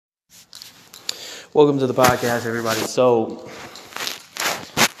Welcome to the podcast, everybody. So,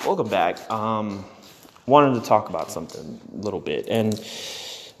 welcome back. Wanted to talk about something a little bit, and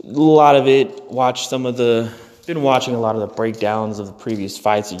a lot of it. Been watching a lot of the breakdowns of the previous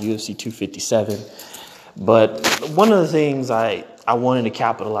fights at UFC 257. But one of the things I wanted to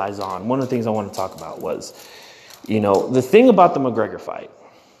capitalize on, one of the things I wanted to talk about was, the thing about the McGregor fight.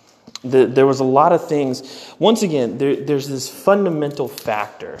 There was a lot of things. Once again, there's this fundamental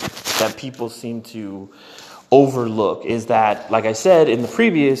factor that people seem to overlook is that, like I said in the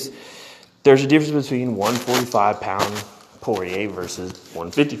previous, there's a difference between 145-pound Poirier versus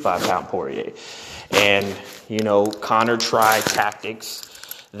 155-pound Poirier. And, Conor tried tactics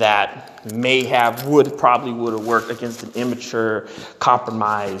that probably would have worked against an immature,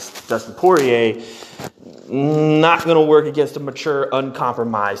 compromised Dustin Poirier. Not going to work against a mature,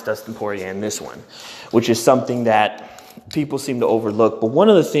 uncompromised Dustin Poirier in this one, which is something that people seem to overlook. But one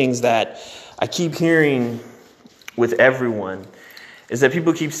of the things that I keep hearing with everyone is that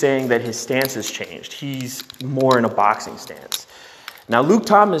people keep saying that his stance has changed. He's more in a boxing stance. Now, Luke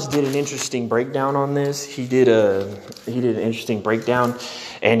Thomas did an interesting breakdown on this. He did an interesting breakdown,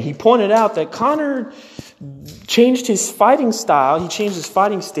 and he pointed out that Conor changed his fighting style. He changed his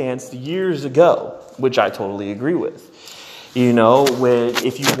fighting stance years ago, which I totally agree with.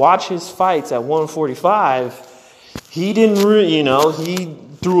 If you watch his fights at 145, he didn't really, he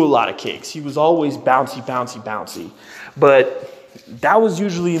threw a lot of kicks. He was always bouncy. But that was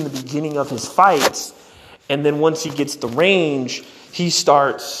usually in the beginning of his fights. And then once he gets the range, he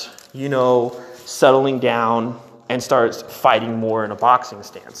starts, settling down and starts fighting more in a boxing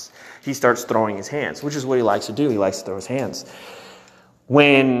stance. He starts throwing his hands, which is what he likes to do. He likes to throw his hands.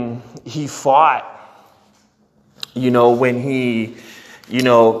 When he fought, when he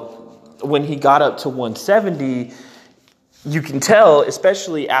got up to 170, you can tell,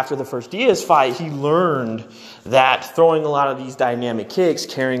 especially after the first Diaz fight, he learned that throwing a lot of these dynamic kicks,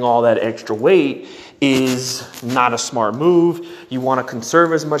 carrying all that extra weight, is not a smart move. You want to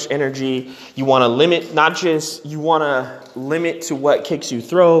conserve as much energy. You want to limit, to what kicks you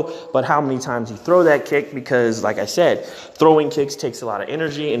throw, but how many times you throw that kick, because, like I said, throwing kicks takes a lot of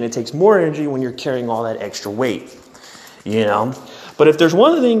energy, and it takes more energy when you're carrying all that extra weight, But if there's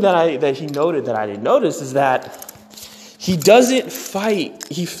one thing that he noted that I didn't notice is that he doesn't fight.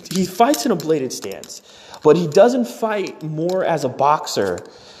 He fights in a bladed stance, but he doesn't fight more as a boxer.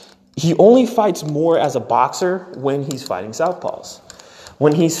 He only fights more as a boxer when he's fighting southpaws.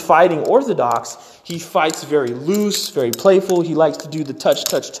 When he's fighting orthodox, he fights very loose, very playful. He likes to do the touch.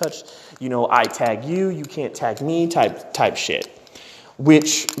 I tag you, you can't tag me type shit,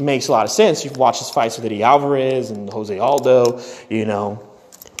 which makes a lot of sense. You've watched his fights with Eddie Alvarez and Jose Aldo. They're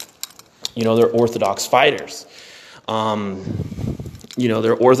orthodox fighters.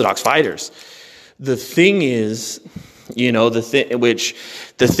 They're orthodox fighters. The thing is, it's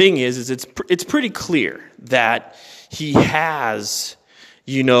pretty clear that he has,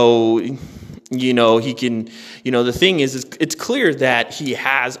 it's clear that he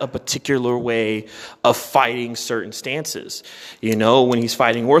has a particular way of fighting certain stances. When he's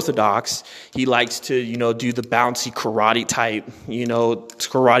fighting orthodox, he likes to, do the bouncy karate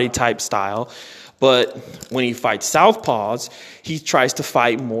type style. But when he fights southpaws, he tries to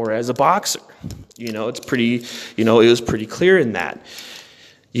fight more as a boxer. It was pretty clear in that.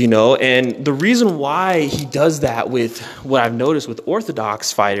 And the reason why he does that with what I've noticed with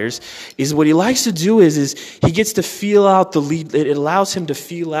orthodox fighters is what he likes to do is he gets to feel out the lead. It allows him to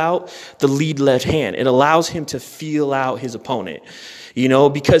feel out the lead left hand. It allows him to feel out his opponent,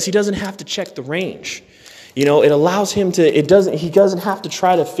 because he doesn't have to check the range. It allows him to, he doesn't have to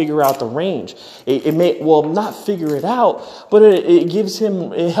try to figure out the range. It may not figure it out, but it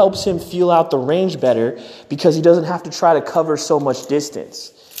helps him feel out the range better because he doesn't have to try to cover so much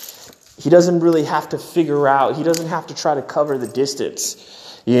distance. He doesn't really have to he doesn't have to try to cover the distance.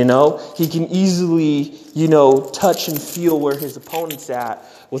 He can easily, touch and feel where his opponent's at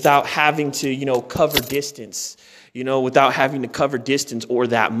without having to, cover distance. Without having to cover distance or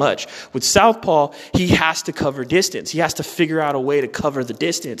that much. With southpaw, he has to cover distance. He has to figure out a way to cover the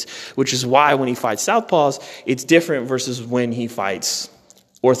distance, which is why when he fights southpaws, it's different versus when he fights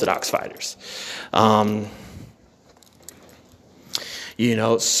orthodox fighters. The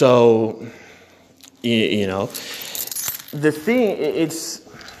thing,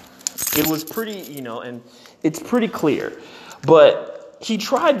 it was pretty, and it's pretty clear, but he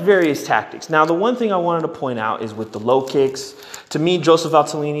tried various tactics. Now, the one thing I wanted to point out is with the low kicks. To me, Joseph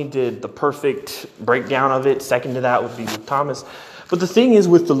Valtellini did the perfect breakdown of it. Second to that would be Luke Thomas. But the thing is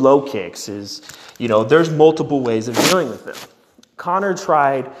with the low kicks is, there's multiple ways of dealing with them. Conor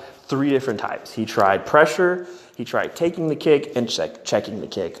tried 3 different types. He tried pressure, he tried taking the kick, and checking the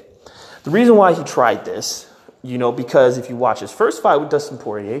kick. The reason why he tried this, because if you watch his first fight with Dustin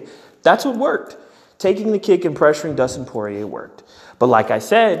Poirier, that's what worked. Taking the kick and pressuring Dustin Poirier worked. But like I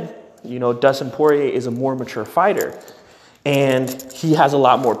said, Dustin Poirier is a more mature fighter, and he has a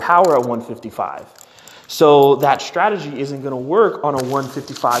lot more power at 155. So that strategy isn't going to work on a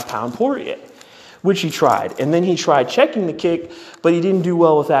 155-pound Poirier, which he tried. And then he tried checking the kick, but he didn't do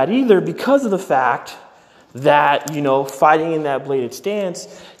well with that either because of the fact that, fighting in that bladed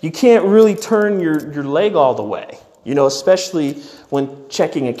stance, you can't really turn your leg all the way, especially when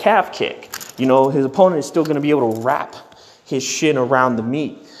checking a calf kick. His opponent is still going to be able to wrap his shin around the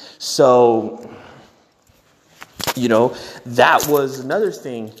meat. So, that was another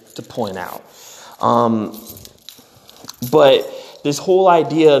thing to point out. But this whole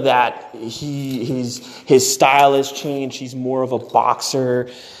idea that his style has changed, he's more of a boxer,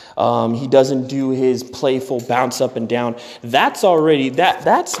 he doesn't do his playful bounce up and down. That's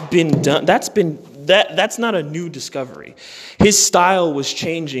been done. That's not a new discovery. His style was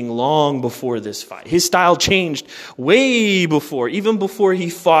changing long before this fight. His style changed way before, even before he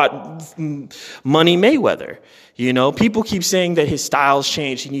fought Money Mayweather. People keep saying that his style's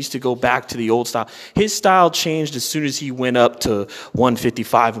changed. He needs to go back to the old style. His style changed as soon as he went up to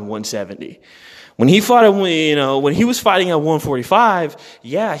 155 and 170. When he fought, when he was fighting at 145,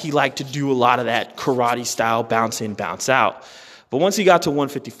 he liked to do a lot of that karate style, bounce in, bounce out. But once he got to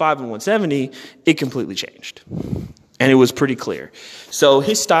 155 and 170, it completely changed. And it was pretty clear. So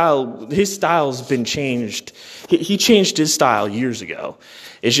his style's been changed. He changed his style years ago.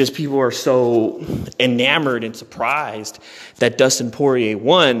 It's just people are so enamored and surprised that Dustin Poirier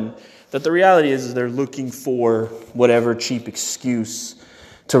won that the reality is they're looking for whatever cheap excuse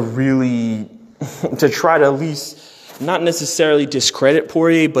to try to at least not necessarily discredit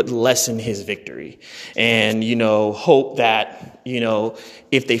Poirier, but lessen his victory. And, hope that,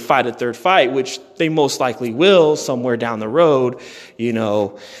 if they fight a third fight, which they most likely will somewhere down the road,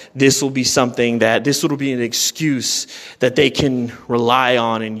 this will be this will be an excuse that they can rely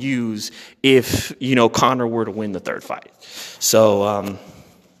on and use if, Conor were to win the third fight. So,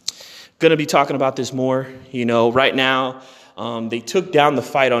 going to be talking about this more, right now. They took down the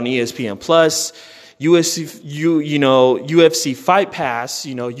fight on ESPN Plus. UFC Fight Pass,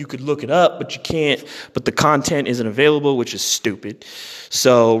 you could look it up, but you can't, but the content isn't available, which is stupid.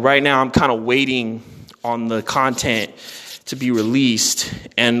 So right now I'm kind of waiting on the content to be released.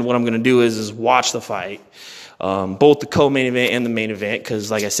 And what I'm going to do is watch the fight, both the co-main event and the main event. Cause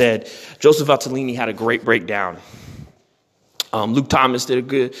like I said, Joseph Valtellini had a great breakdown. Luke Thomas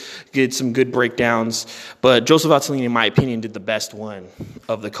did some good breakdowns, but Joseph Valtellini, in my opinion, did the best one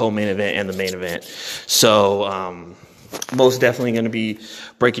of the co-main event and the main event. So, most definitely going to be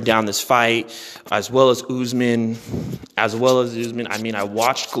breaking down this fight, as well as Usman. I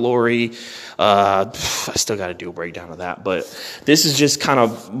watched Glory. I still got to do a breakdown of that, but this is just kind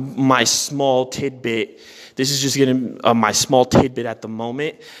of my small tidbit. This is just my small tidbit at the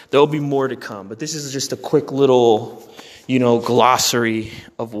moment. There will be more to come, but this is just a quick little glossary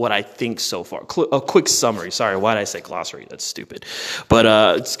of what I think so far. A quick summary. Sorry, why did I say glossary? That's stupid. But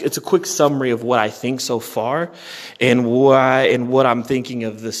it's a quick summary of what I think so far and what I'm thinking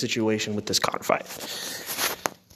of the situation with this Conor fight.